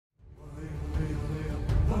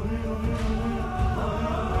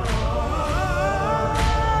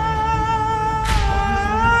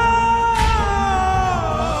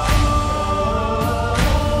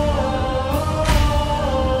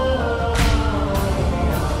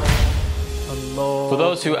For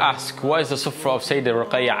those who ask, what is the Sufrah of Sayeda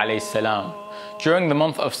Ruqayah alayhi salam? During the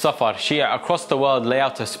month of Safar, Shia across the world lay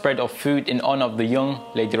out a spread of food in honor of the young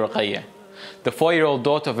Lady Ruqayah, the 4-year-old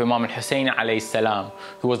daughter of Imam Hussain alayhi salam,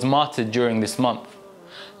 who was martyred during this month.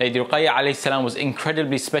 Lady Ruqayah alayhi salam was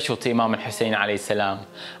incredibly special to Imam Hussain alayhi salam,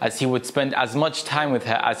 as he would spend as much time with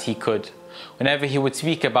her as he could. Whenever he would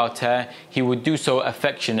speak about her, he would do so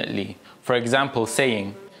affectionately. For example,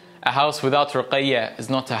 saying, "A house without Ruqayah is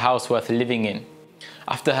not a house worth living in."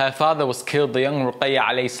 After her father was killed, the young Ruqayah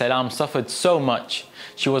alayhi salam suffered so much.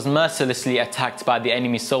 She was mercilessly attacked by the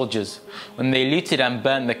enemy soldiers when they looted and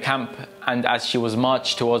burnt the camp, and as she was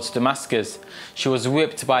marched towards Damascus, she was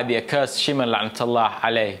whipped by the accursed Shimr la'natullah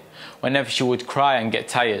alayh whenever she would cry and get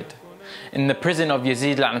tired. In the prison of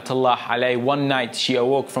Yazid la'natullah alayh, one night she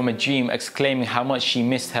awoke from a dream exclaiming how much she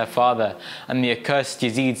missed her father, and the accursed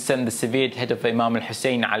Yazid sent the severed head of Imam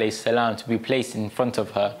Hussain alayhi salam to be placed in front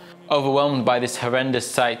of her. Overwhelmed by this horrendous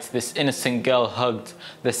sight, this innocent girl hugged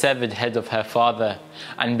the severed head of her father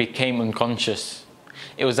and became unconscious.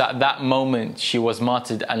 It was at that moment she was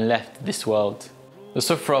martyred and left this world. The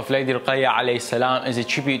Sufrah of Lady Ruqayah alayhi salam is a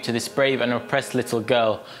tribute to this brave and oppressed little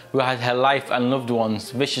girl who had her life and loved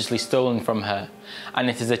ones viciously stolen from her, and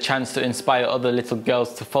it is a chance to inspire other little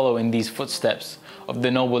girls to follow in these footsteps of the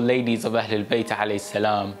noble ladies of Ahlul Bayt alayhi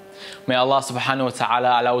salam. May Allah subhanahu wa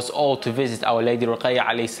ta'ala allow us all to visit our Lady Ruqayah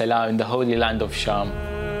alayhi salam in the holy land of Sham.